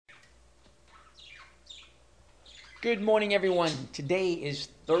Good morning, everyone. Today is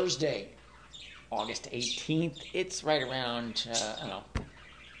Thursday, August 18th. It's right around,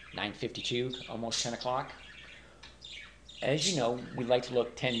 9:52, almost 10 o'clock. As you know, we like to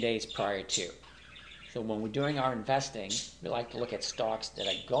look 10 days prior to. So when we're doing our investing, we like to look at stocks that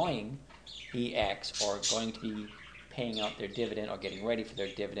are going EX or going to be paying out their dividend or getting ready for their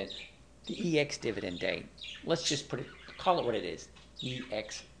dividend. The EX dividend date. Let's just call it what it is.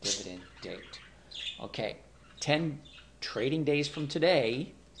 EX dividend date. Okay. 10 trading days from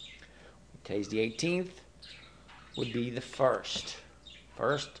today, today's the 18th, would be the 1st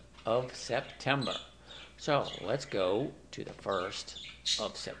of September. So let's go to the 1st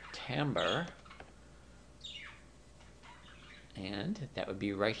of September, and that would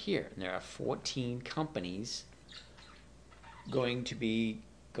be right here. And there are 14 companies going to be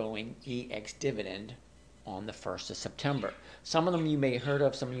going EX dividend on the 1st of September. Some of them you may have heard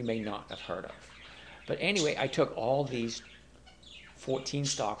of, some of you may not have heard of. But anyway, I took all these 14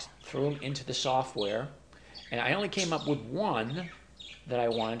 stocks, threw them into the software, and I only came up with one that I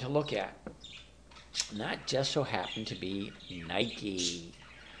wanted to look at. And that just so happened to be Nike.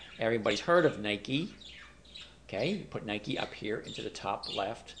 Everybody's heard of Nike. Okay, you put Nike up here into the top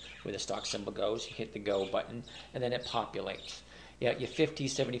left where the stock symbol goes, you hit the go button, and then it populates. You have your 50,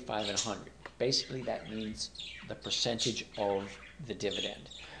 75, and 100. Basically, that means the percentage of the dividend.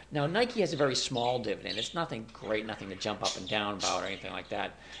 Now, Nike has a very small dividend. It's nothing great, nothing to jump up and down about or anything like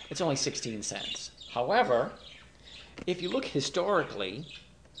that. It's only 16 cents. However, if you look historically,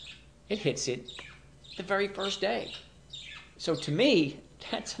 it hits it the very first day. So to me,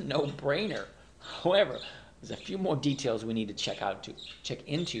 that's a no-brainer. However, there's a few more details we need to check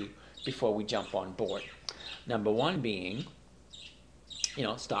into before we jump on board. Number one being,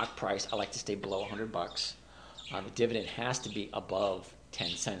 stock price. I like to stay below 100 bucks. The dividend has to be above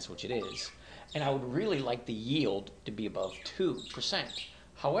 10 cents, which it is. And I would really like the yield to be above 2%.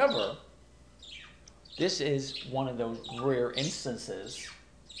 However, this is one of those rare instances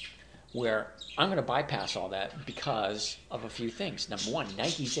where I'm going to bypass all that because of a few things. Number one,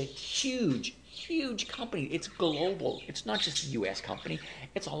 Nike's a huge, huge company. It's global. It's not just a U.S. company.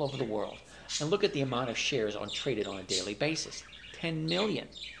 It's all over the world. And look at the amount of shares traded on a daily basis. 10 million.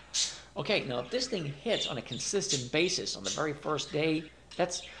 Okay, now if this thing hits on a consistent basis on the very first day,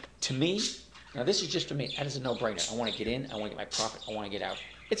 that's, to me, now this is just for me, that is a no-brainer. I want to get in, I want to get my profit, I want to get out.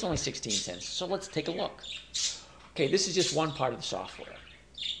 It's only 16 cents, so let's take a look. Okay, this is just one part of the software.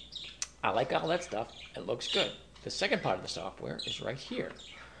 I like all that stuff, it looks good. The second part of the software is right here.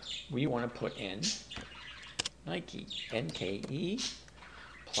 We want to put in Nike, NKE,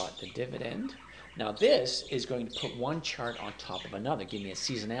 plot the dividend. Now this is going to put one chart on top of another, give me a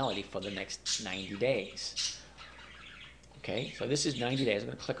seasonality for the next 90 days. Okay, so this is 90 days. I'm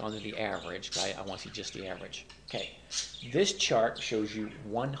going to click onto the average because I want to see just the average. Okay, this chart shows you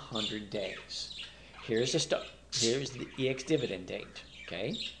 100 days. Here's the EX dividend date.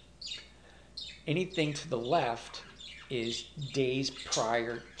 Okay, anything to the left is days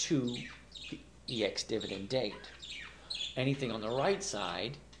prior to the EX dividend date. Anything on the right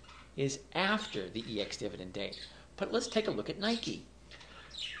side is after the EX dividend date. But let's take a look at Nike.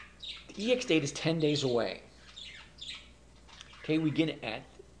 The EX date is 10 days away. Okay, we get it at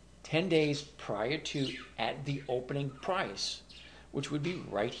 10 days prior to at the opening price, which would be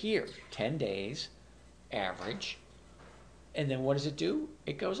right here, 10 days average. And then what does it do?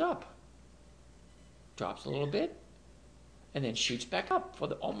 It goes up, drops a little bit, and then shoots back up for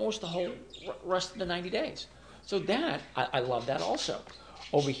almost the whole rest of the 90 days. So that, I love that also.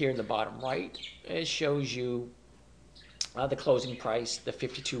 Over here in the bottom right, it shows you the closing price, the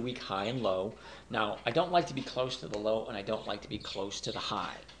 52-week high and low. Now, I don't like to be close to the low, and I don't like to be close to the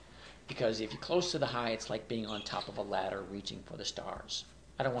high. Because if you're close to the high, it's like being on top of a ladder reaching for the stars.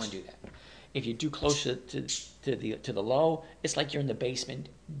 I don't want to do that. If you're too close to the low, it's like you're in the basement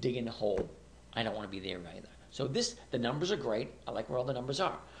digging a hole. I don't want to be there either. So the numbers are great. I like where all the numbers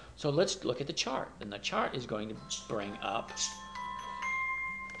are. So let's look at the chart. And the chart is going to bring up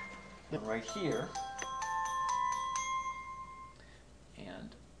right here,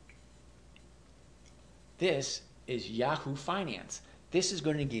 and this is Yahoo Finance. This is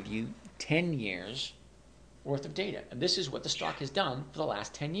going to give you 10 years worth of data, and this is what the stock has done for the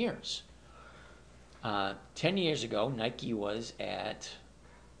last 10 years. 10 years ago, Nike was at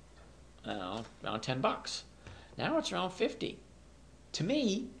around 10 bucks. Now it's around 50. To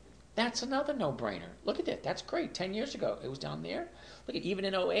me, that's another no-brainer. Look at that. That's great. 10 years ago, it was down there. Look at even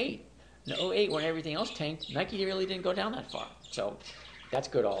in 08. In 08, when everything else tanked, Nike really didn't go down that far. So that's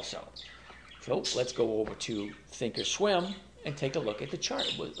good also. So let's go over to Thinkorswim and take a look at the chart.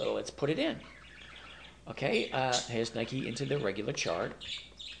 Let's put it in. Okay, here's Nike into the regular chart.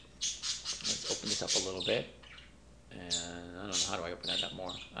 Let's open this up a little bit. And I don't know, how do I open that up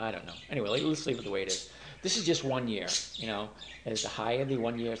more? I don't know. Anyway, let's leave it the way it is. This is just 1 year, as the high of the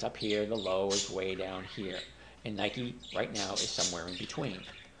 1 year is up here, the low is way down here. And Nike right now is somewhere in between.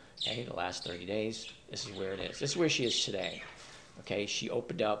 Okay, the last 30 days, this is where it is. This is where she is today. Okay, she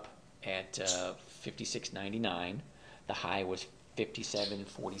opened up at 56.99. The high was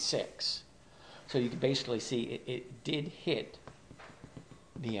 57.46. So you can basically see it did hit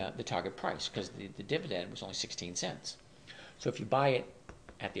the target price because the dividend was only 16 cents. So if you buy it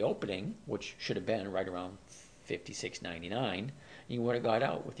at the opening, which should have been right around 56.99, you would have got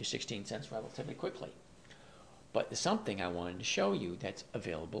out with your 16 cents relatively quickly. But there's something I wanted to show you that's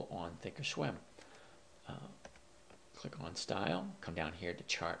available on Thinkorswim. Click on Style, come down here to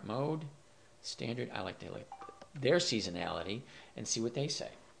Chart Mode, Standard. I like their seasonality and see what they say.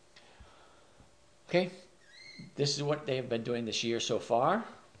 Okay, this is what they've been doing this year so far.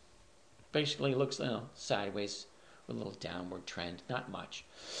 Basically, it looks sideways with a little downward trend, not much.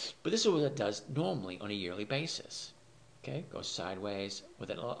 But this is what it does normally on a yearly basis. Okay, goes sideways with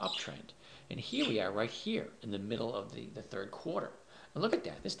a little uptrend. And here we are right here in the middle of the third quarter. And look at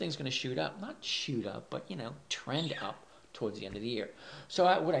that. This thing's going to shoot up. Not shoot up, but, trend up towards the end of the year.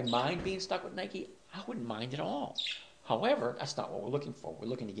 So would I mind being stuck with Nike? I wouldn't mind at all. However, that's not what we're looking for. We're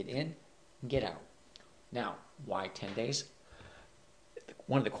looking to get in and get out. Now, why 10 days?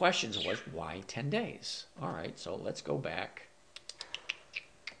 One of the questions was, why 10 days? All right, so let's go back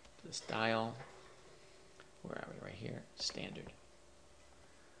to the style. Where are we? Right here, standard.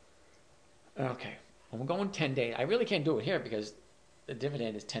 Okay, well, we're going 10 days. I really can't do it here because the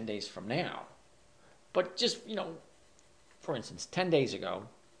dividend is 10 days from now. But just, for instance, 10 days ago,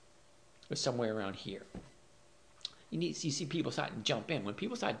 it was somewhere around here. You see people starting to jump in. When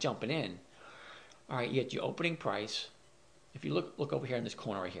people start jumping in, all right, you get your opening price. If you look over here in this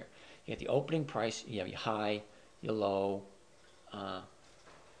corner right here, you get the opening price, you have your high, your low, and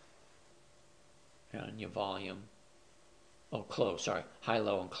your volume. Oh, close, sorry. High,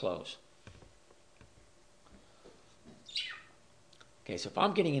 low, and close. Okay, so if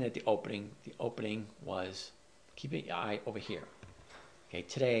I'm getting in at the opening was, keep your eye over here. Okay,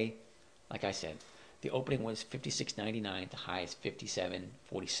 today, like I said, the opening was 56.99. The high is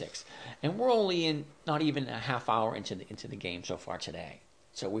 57.46, and we're only not even a half hour into the game so far today.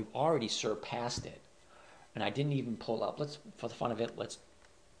 So we've already surpassed it, and I didn't even pull up. For the fun of it, let's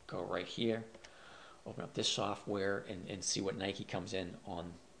go right here, open up this software, and see what Nike comes in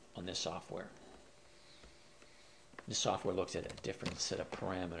on this software. This software looks at a different set of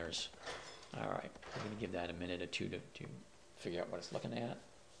parameters. All right, we're going to give that a minute or two to figure out what it's looking at.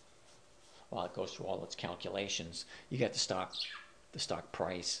 While it goes through all its calculations, you got the stock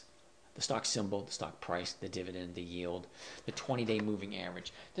price, the stock symbol, the stock price, the dividend, the yield, the 20-day moving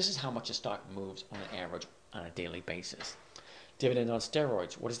average. This is how much a stock moves on an average on a daily basis. Dividend on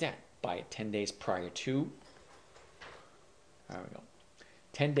steroids, what is that? Buy it 10 days prior to, there we go,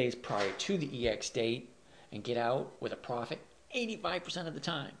 10 days prior to the EX date and get out with a profit 85% of the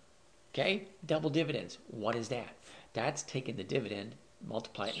time. Okay? Double dividends, what is that? That's taking the dividend,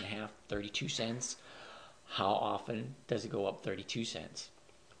 multiply it in half, 32 cents. How often does it go up 32 cents?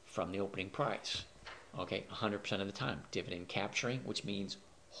 From the opening price. Okay, 100% of the time. Dividend capturing, which means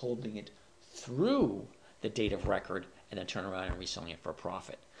holding it through the date of record and then turn around and reselling it for a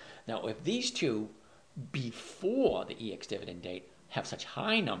profit. Now, if these two before the EX dividend date have such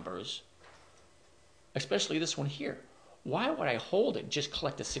high numbers, especially this one here, why would I hold it, just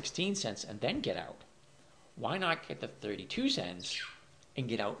collect the 16 cents and then get out? Why not get the 32 cents and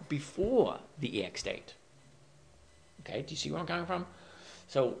get out before the EX date? Okay, do you see where I'm coming from?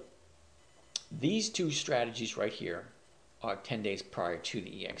 So these two strategies right here are 10 days prior to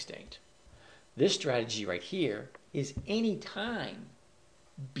the EX date. This strategy right here is any time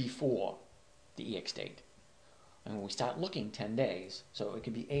before the EX date. And when we start looking 10 days, so it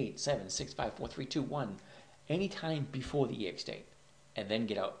could be 8, 7, 6, 5, 4, 3, 2, 1, any time before the EX date, and then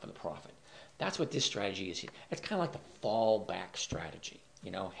get out for the profit. That's what this strategy is here. It's kind of like the fallback strategy.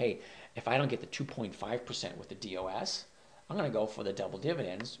 Hey, if I don't get the 2.5% with the DOS, I'm going to go for the double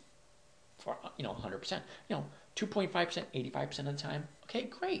dividends for 100%. 2.5%, 85% of the time. Okay,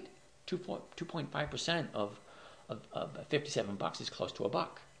 great. 2.5% of 57 bucks is close to $1.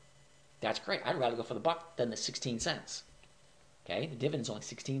 That's great. I'd rather go for the buck than the 16 cents. Okay, the dividend's only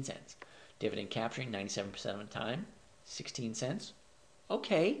 16 cents. Dividend capturing 97% of the time, 16 cents.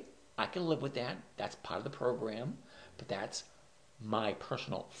 Okay, I can live with that. That's part of the program, but that's my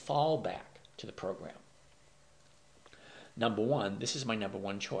personal fallback to the program. Number one, this is my number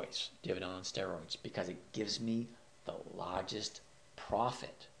one choice, dividend on steroids, because it gives me the largest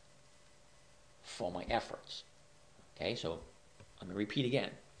profit for my efforts. Okay, so let me repeat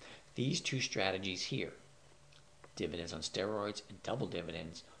again. These two strategies here, dividends on steroids and double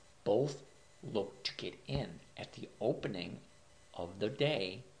dividends, both look to get in at the opening of the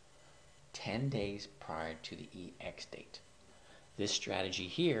day 10 days prior to the EX date. This strategy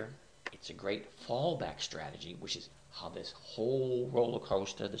here, it's a great fallback strategy, which is how this whole roller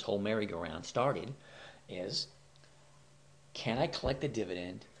coaster, this whole merry-go-round started, is can I collect the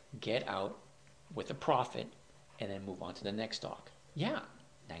dividend, get out with a profit, and then move on to the next stock? Yeah,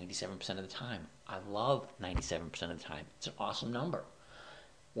 97% of the time. I love 97% of the time. It's an awesome number.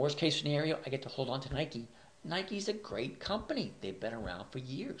 Worst case scenario, I get to hold on to Nike. Nike's a great company. They've been around for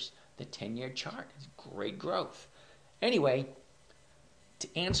years. The 10-year chart is great growth. Anyway,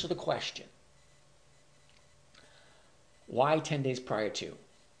 to answer the question, why 10 days prior to?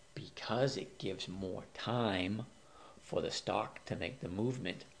 Because it gives more time for the stock to make the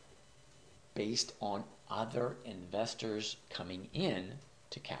movement based on other investors coming in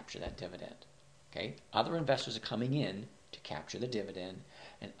to capture that dividend. Okay? Other investors are coming in to capture the dividend,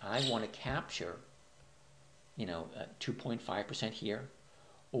 and I want to capture, 2.5% here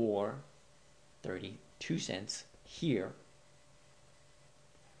or 32 cents here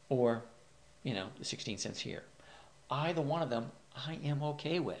or, the 16 cents here. Either one of them I am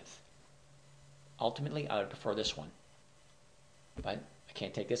okay with. Ultimately, I would prefer this one. But I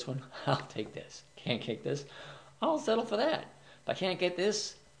can't take this one, I'll take this. Can't take this, I'll settle for that. If I can't get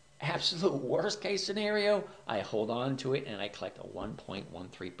this, absolute worst case scenario, I hold on to it and I collect a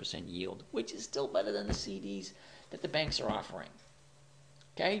 1.13% yield, which is still better than the CDs that the banks are offering.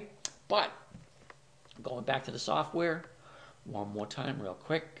 Okay? But going back to the software, one more time real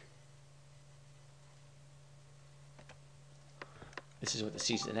quick. This is what the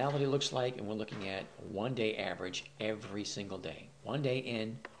seasonality looks like, and we're looking at a one-day average every single day. 1 day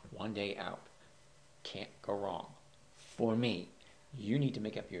in, 1 day out. Can't go wrong. For me, you need to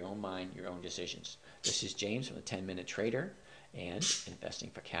make up your own mind, your own decisions. This is James from the 10-Minute Trader and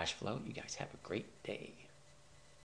Investing for Cash Flow. You guys have a great day.